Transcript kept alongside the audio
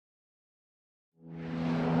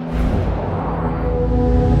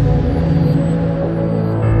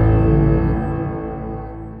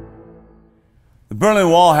Berlin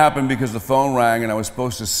Wall happened because the phone rang and I was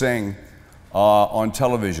supposed to sing on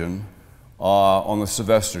television on the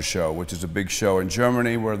Sylvester Show, which is a big show in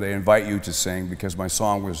Germany where they invite you to sing because my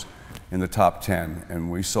song was in the top 10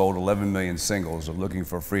 and we sold 11 million singles of Looking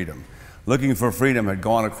for Freedom. Looking for Freedom had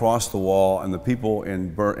gone across the wall and the people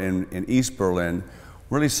in East Berlin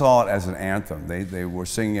really saw it as an anthem. They were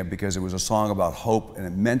singing it because it was a song about hope and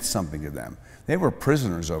it meant something to them. They were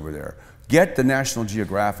prisoners over there. Get the National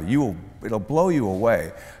Geographic. It'll blow you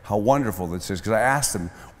away how wonderful this is. Because I asked them,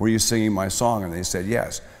 were you singing my song? And they said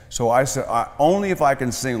yes. So I said, only if I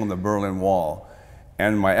can sing on the Berlin Wall.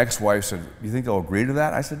 And my ex-wife said, you think they'll agree to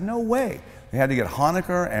that? I said, no way. They had to get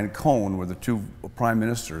Honecker and Kohl were the two prime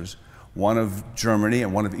ministers, one of Germany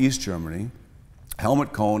and one of East Germany,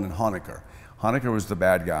 Helmut Kohl and Honecker. Honecker was the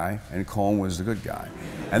bad guy, and Kohl was the good guy.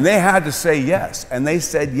 And they had to say yes, and they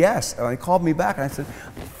said yes. And they called me back, and I said,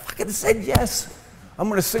 I fucking said yes. I'm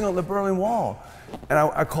going to sing on the Berlin Wall. And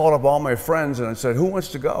I called up all my friends, and I said, who wants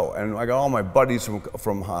to go? And I got all my buddies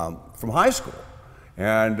from high school,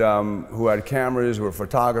 and who had cameras, who were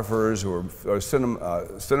photographers, who were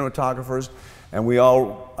cinematographers. And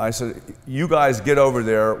I said, you guys get over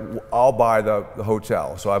there, I'll buy the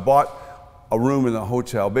hotel. So I bought a room in the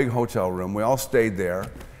hotel, big hotel room. We all stayed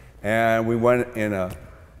there, and we went in a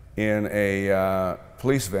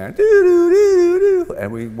police van,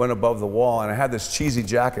 and we went above the wall, and I had this cheesy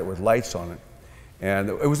jacket with lights on it, and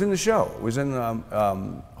it was in the show. It was in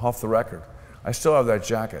Hoff the Record. I still have that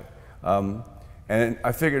jacket, and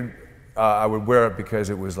I figured I would wear it because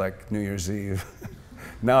it was like New Year's Eve.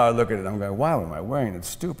 Now I look at it, and I'm going, wow, am I wearing that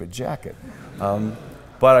stupid jacket?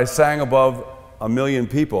 But I sang above 1 million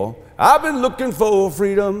people. I've been looking for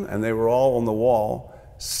freedom, and they were all on the wall,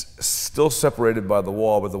 still separated by the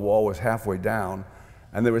wall, but the wall was halfway down,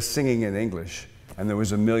 and they were singing in English, and there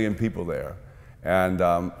was 1 million people there. And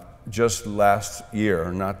just last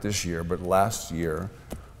year, not this year, but last year,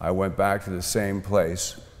 I went back to the same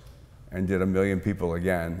place and did 1 million people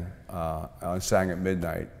again. I sang at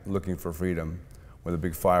midnight, Looking for Freedom, with a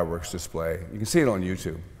big fireworks display. You can see it on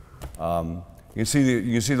YouTube. You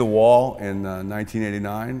can see the wall in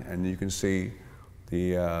 1989, and you can see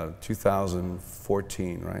the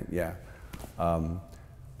 2014, right? Yeah.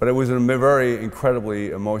 But it was a very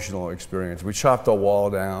incredibly emotional experience. We chopped the wall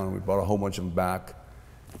down. We brought a whole bunch of them back.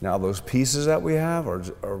 Now those pieces that we have are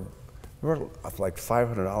like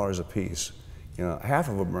 $500 a piece. You know, half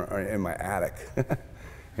of them are in my attic.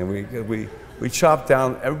 And we chopped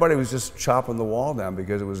down. Everybody was just chopping the wall down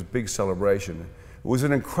because it was a big celebration. It was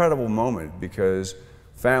an incredible moment because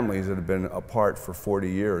families that had been apart for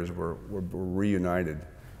 40 years were reunited.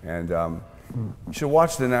 And you should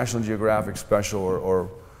watch the National Geographic special,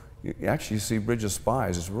 or you actually see Bridge of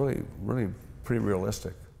Spies. It's really pretty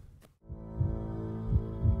realistic.